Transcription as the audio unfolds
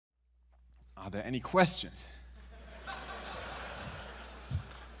Are there any questions?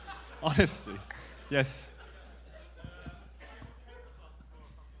 Honestly, yes.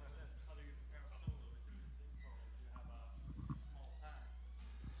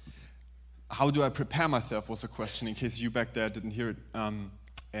 How do I prepare myself was a question, in case you back there didn't hear it.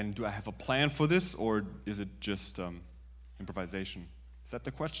 And do I have a plan for this, or is it just improvisation? Is that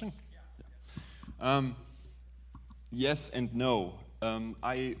the question? Yeah. Yes and no.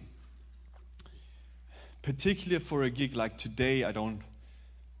 Particularly for a gig like today, I don't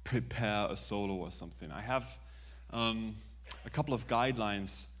prepare a solo or something. I have a couple of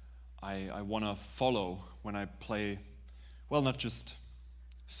guidelines I want to follow when I play, well, not just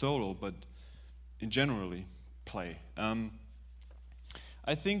solo, but in generally play.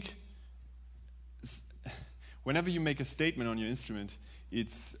 I think whenever you make a statement on your instrument,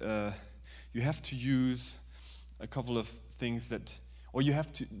 it's you have to use a couple of things that, or you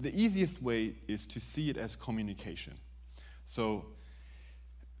have to, the easiest way is to see it as communication. So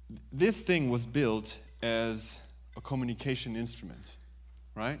this thing was built as a communication instrument,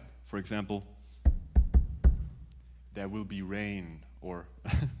 right? For example, there will be rain, or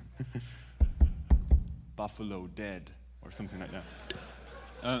buffalo dead, or something like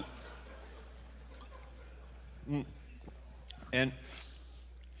that.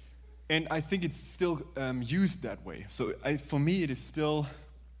 And I think it's still used that way. So for me, it is still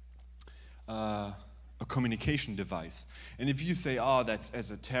a communication device. And if you say, "Oh, that's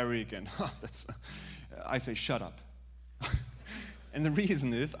esoteric," and I say, "Shut up." And the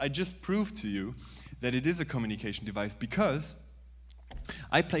reason is, I just proved to you that it is a communication device, because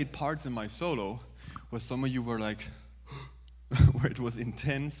I played parts in my solo where some of you were like, where it was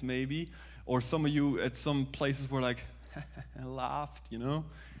intense maybe, or some of you at some places were like, laughed, you know?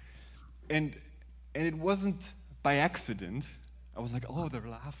 And it wasn't by accident. I was like, oh, they're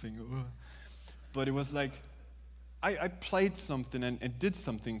laughing. But it was like, I played something and did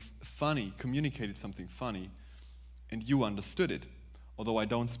something funny, communicated something funny, and you understood it, although I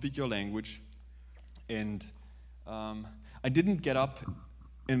don't speak your language. And I didn't get up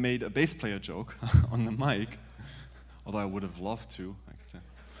and made a bass player joke on the mic, although I would have loved to.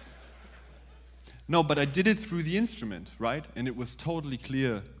 No, but I did it through the instrument, right? And it was totally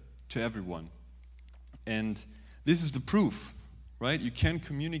clear to everyone. And this is the proof, right? You can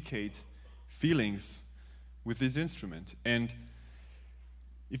communicate feelings with this instrument. And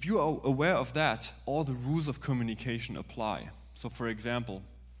if you are aware of that, all the rules of communication apply. So for example,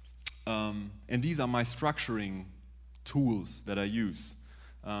 and these are my structuring tools that I use.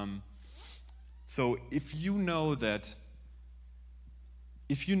 So if you know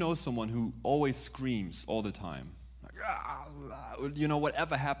someone who always screams all the time, like, you know,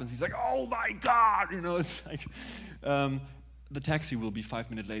 whatever happens, he's like, oh my God, you know, it's like, the taxi will be 5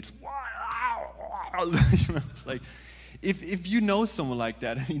 minutes late. It's like, if you know someone like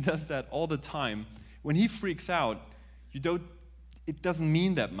that and he does that all the time, when he freaks out, it doesn't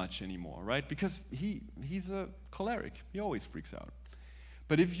mean that much anymore, right? Because he's a choleric. He always freaks out.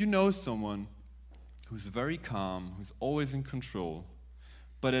 But if you know someone who's very calm, who's always in control,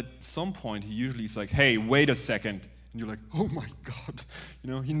 but at some point he usually is like, hey, wait a second. And you're like, oh my God.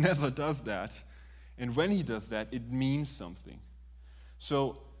 You know, he never does that. And when he does that, it means something.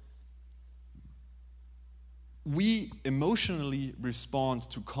 So we emotionally respond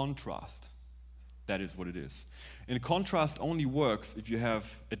to contrast. That is what it is. And contrast only works if you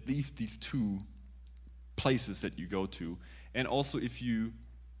have at least these two places that you go to, and also if you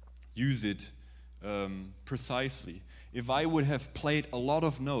use it precisely. If I would have played a lot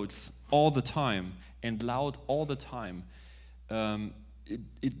of notes all the time and loud all the time,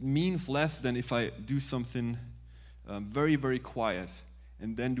 it means less than if I do something very, very quiet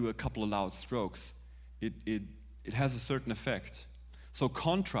and then do a couple of loud strokes. It has a certain effect. So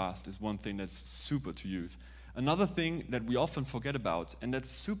contrast is one thing that's super to use. Another thing that we often forget about, and that's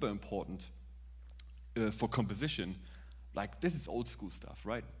super important for composition, like this is old school stuff,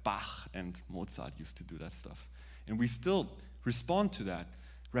 right? Bach and Mozart used to do that stuff. And we still respond to that.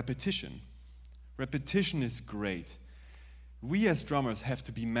 Repetition. Repetition is great. We as drummers have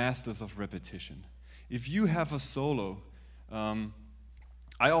to be masters of repetition. If you have a solo, I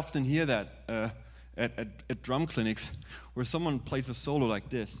often hear that at drum clinics where someone plays a solo like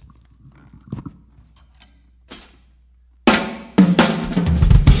this.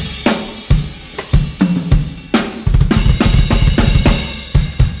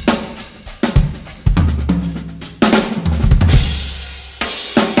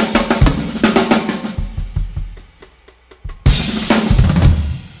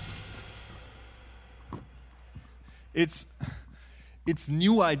 it's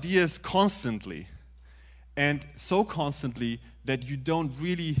new ideas constantly, and so constantly that you don't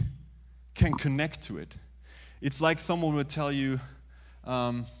really can connect to it. It's like someone would tell you,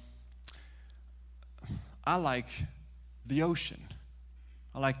 I like the ocean.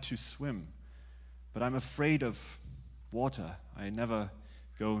 I like to swim, but I'm afraid of water. I never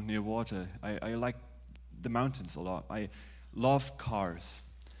go near water. I like the mountains a lot. I love cars.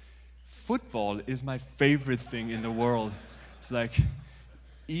 Football is my favorite thing in the world. It's like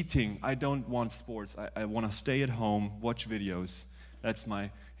eating. I don't want sports. I want to stay at home, watch videos. That's my...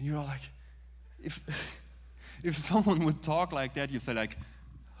 And you're like, if someone would talk like that, you say like,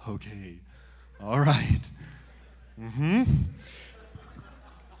 okay, all right.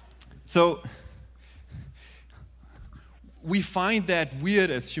 So we find that weird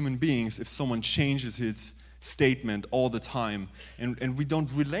as human beings if someone changes his statement all the time and we don't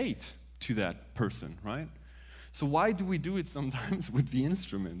relate to that person, right? So why do we do it sometimes with the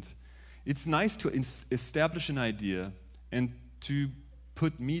instrument? It's nice to establish an idea and to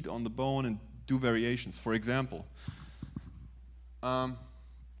put meat on the bone and do variations. For example,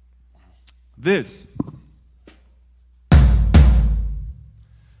 this.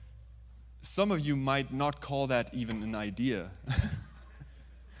 Some of you might not call that even an idea.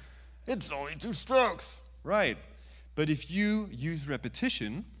 It's only 2 strokes, right? But if you use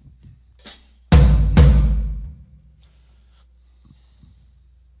repetition,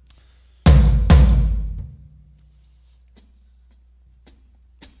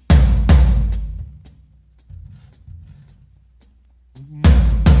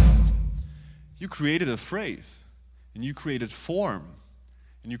 you created a phrase, and you created form,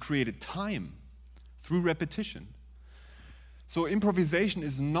 and you created time through repetition. So improvisation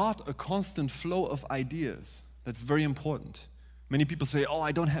is not a constant flow of ideas. That's very important. Many people say, oh,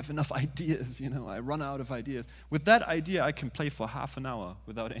 I don't have enough ideas, you know, I run out of ideas. With that idea, I can play for half an hour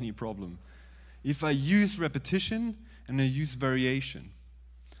without any problem. If I use repetition and I use variation.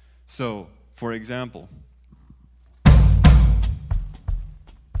 So, for example,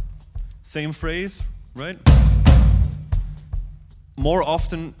 same phrase, right? More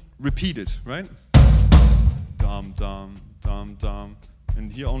often repeated, right? Dum, dum, dum, dum. And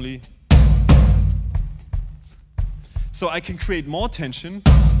here only. So I can create more tension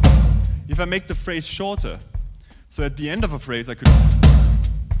if I make the phrase shorter. So at the end of a phrase, I could.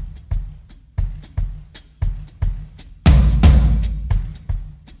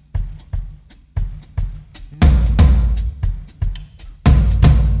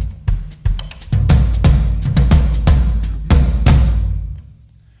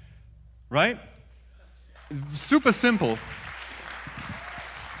 Right? Super simple.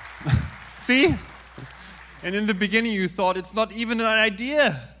 See? And in the beginning you thought it's not even an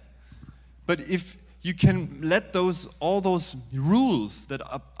idea. But if you can let all those rules that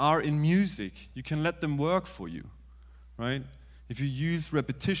are in music, you can let them work for you, right? If you use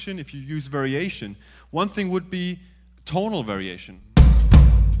repetition, if you use variation. One thing would be tonal variation.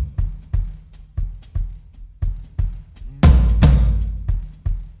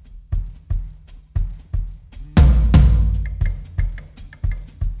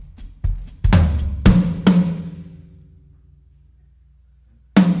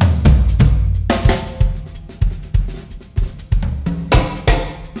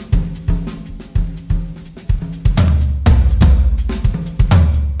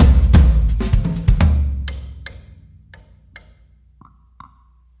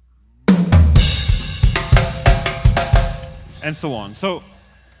 And so on. So,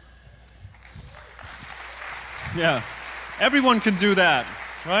 yeah, everyone can do that,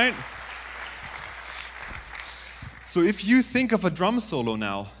 right? So if you think of a drum solo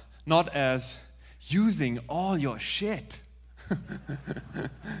now, not as using all your shit,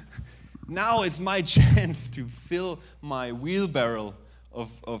 now it's my chance to fill my wheelbarrow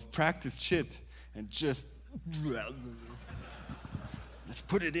of practiced shit and just, let's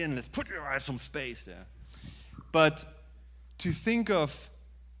put it in, let's put some space there. But to think of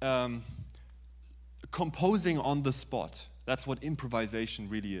composing on the spot, that's what improvisation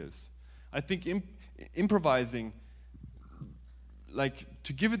really is. I think improvising, like,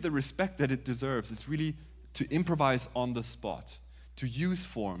 to give it the respect that it deserves, it's really to improvise on the spot, to use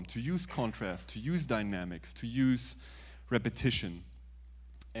form, to use contrast, to use dynamics, to use repetition.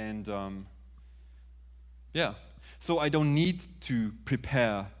 And yeah, so I don't need to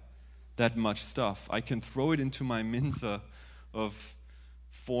prepare that much stuff. I can throw it into my mincer of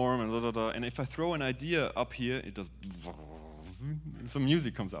form and and if I throw an idea up here, it does some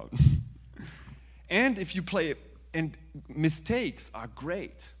music comes out. And if you play it, and mistakes are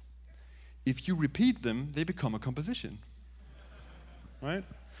great. If you repeat them, they become a composition. right?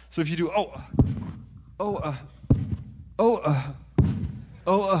 So if you do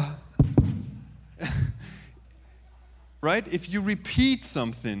right? If you repeat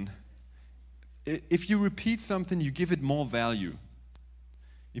something, you give it more value.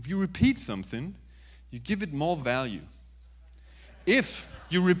 If you repeat something, you give it more value. If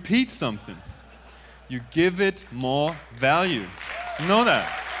you repeat something, you give it more value. You know that?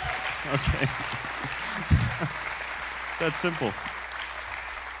 Okay. It's that simple.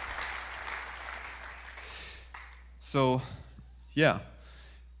 So, yeah.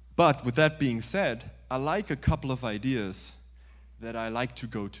 But with that being said, I like a couple of ideas that I like to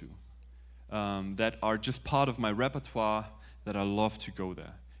go to, that are just part of my repertoire, that I love to go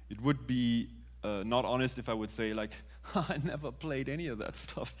there. It would be not honest if I would say, like, I never played any of that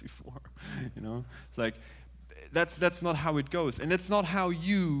stuff before. You know, it's like that's not how it goes, and that's not how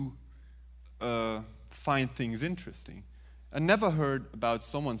you find things interesting. I never heard about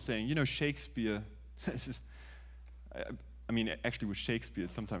someone saying, you know, Shakespeare. I mean, actually, with Shakespeare,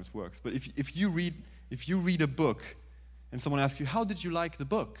 it sometimes works. But if you read a book, and someone asks you, how did you like the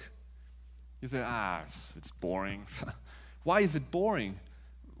book? You say, it's boring. Why is it boring?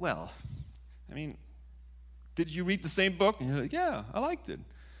 Well, I mean, did you read the same book? And you're like, yeah, I liked it.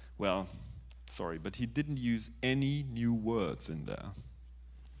 Well, sorry, but he didn't use any new words in there.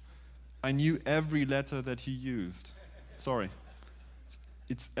 I knew every letter that he used. Sorry.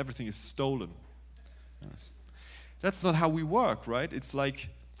 Everything is stolen. Yes. That's not how we work, right? It's like,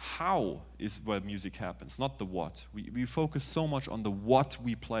 how is where music happens, not the what. We focus so much on the what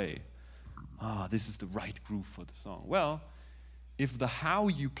we play. This is the right groove for the song. Well, if the how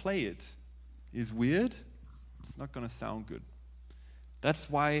you play it is weird, it's not going to sound good. That's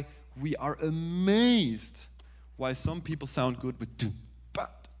why we are amazed why some people sound good with doom,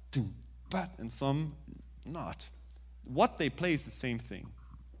 bat, and some not. What they play is the same thing.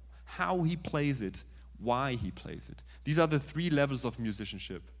 How he plays it, why he plays it. These are the 3 levels of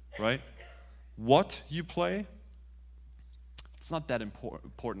musicianship, right? What you play, it's not that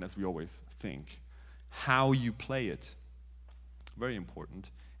important as we always think. How you play it, very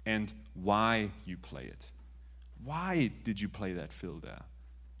important. And why you play it. Why did you play that fill there?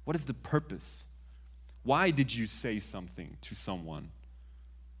 What is the purpose? Why did you say something to someone?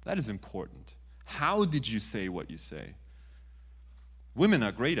 That is important. How did you say what you say? Women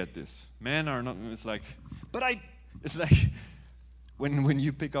are great at this. Men are not. It's like, it's like when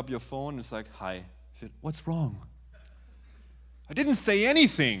you pick up your phone, it's like, hi. I said, what's wrong? I didn't say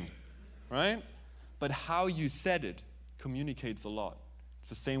anything, right? But how you said it communicates a lot. It's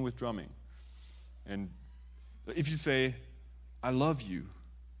the same with drumming. And if you say, I love you,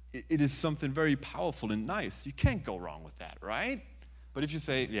 it is something very powerful and nice. You can't go wrong with that, right? But if you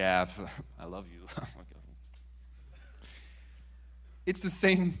say, yeah, I love you, it's the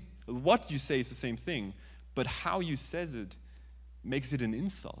same. What you say is the same thing, but how you says it makes it an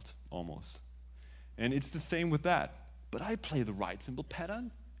insult, almost. And it's the same with that. But I play the right cymbal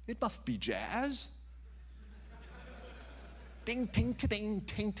pattern. It must be jazz. Ding, ting, ding,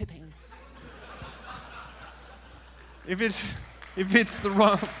 ting, ting. If it's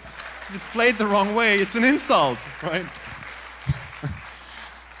played the wrong way, it's an insult, right?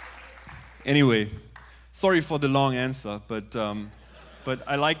 Anyway, sorry for the long answer, but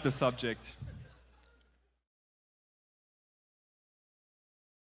I like the subject.